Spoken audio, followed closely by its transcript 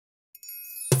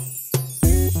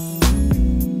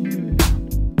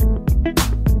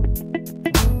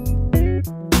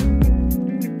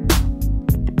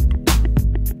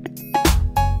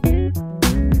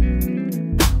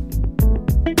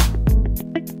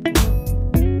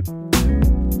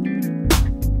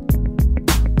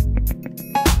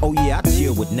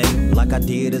chill with Nate, like I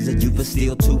did as a youth, but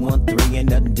still 213, ain't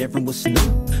nothing different with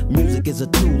Snoop. Music is a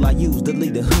tool I use to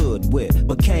lead the hood with.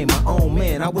 Became my own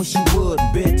man, I wish you would,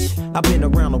 bitch. I've been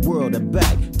around the world and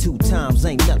back 2 times,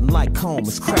 ain't nothing like home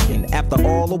is cracking. After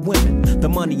all the women, the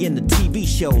money in the TV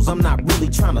shows, I'm not really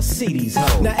trying to see these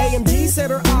hoes. Now AMG said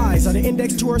her eyes are the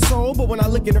index to her soul, but when I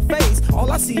look in her face,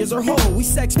 all I see is her hole. We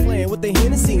sex playing with the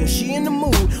Hennessy and she in the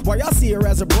mood. While y'all see her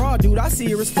as a broad, dude, I see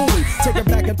her as food. Take her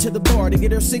back up to the bar to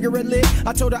get her cigarette lit.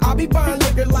 I told her I'll be buying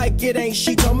liquor like it ain't.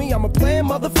 She told me I'm a playing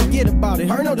mother, forget about it.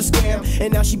 Her know the scam,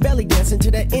 and now she belly dancing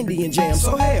to that Indian jam.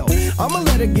 So hell, I'ma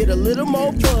let her get a little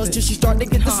more buzz till she start to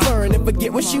get the slurring and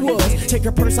forget what she was. Take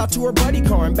her purse out to her buddy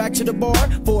car and back to the bar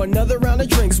for another round of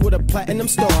drinks with a platinum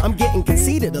star. I'm getting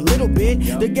conceited a little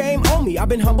bit. The game on me, I've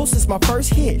been humble since my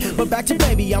first hit. But back to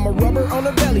baby, I'm a rubber on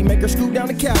her belly. Make her scoot down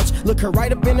the couch, look her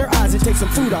right up in her eyes and take some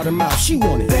food out her mouth. She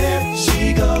want it. There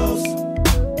she goes,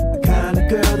 the kind of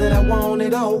girl that I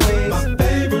wanted always. My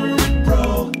favorite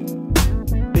pro,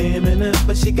 dimming up,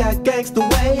 but she got gangsta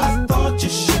ways. I thought you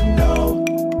should know,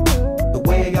 the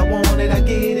way I want it, I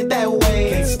get it that way.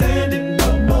 Can't stand it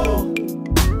no more,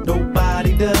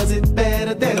 nobody does it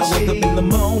better than she. I wake up in the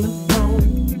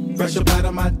morning, fresh up out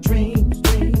of my dreams.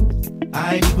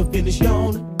 I ain't even finished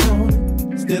yawning,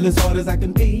 still as hard as I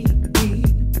can be.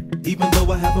 Even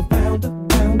though I haven't found her,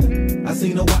 I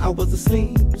seen her while I was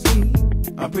asleep.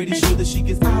 I'm pretty sure that she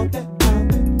gets out there.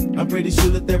 I'm pretty sure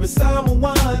that there is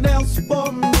someone else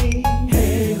for me.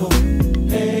 Hey ho,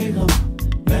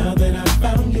 now that I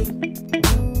found you,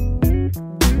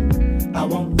 I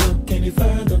won't look any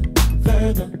further.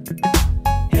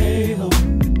 Hey ho,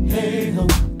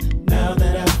 now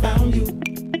that I found you,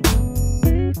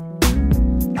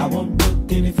 I won't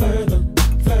look any further.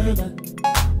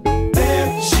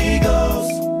 There she goes,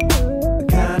 the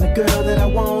kind of girl that I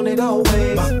wanted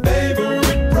always. My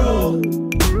favorite pro,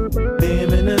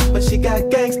 dimming up, but she got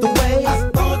gangsta ways. I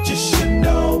thought you should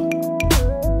know,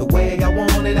 the way I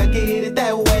want it, I get it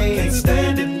that way. Can't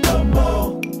stand it no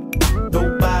more,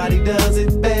 nobody does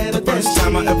it better. The first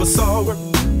time I ever saw her,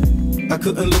 I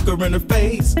couldn't look her in her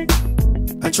face.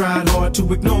 I tried hard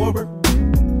to ignore her,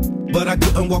 but I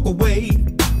couldn't walk away.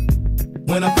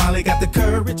 When I finally got the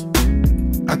courage,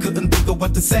 I couldn't think of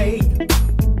what to say.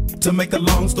 To make a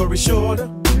long story shorter,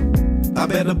 I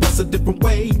better bust a different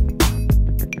way.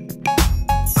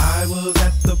 I was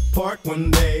at the park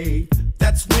one day,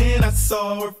 that's when I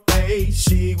saw her face.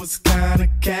 She was kinda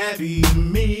catty to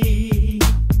me,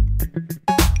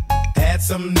 had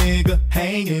some nigga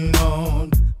hanging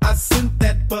on. I sent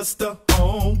that buster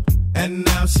home, and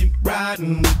now she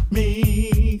riding with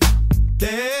me.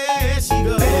 There she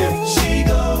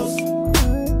goes,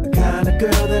 the kind of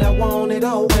girl that I wanted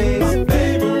always. My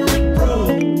favorite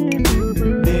pro,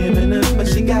 dimming up, but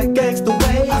she got gangsta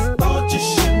ways. I thought you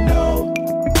should know,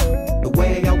 the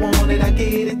way I want it, I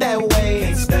get it that way.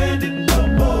 Can't stand it no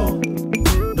more,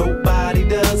 nobody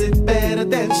does it better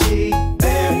than she.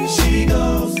 There she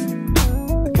goes,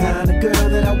 the kind of girl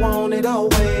that I wanted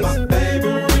always. My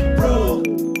favorite pro,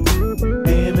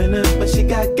 dimming up, but she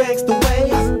got gangsta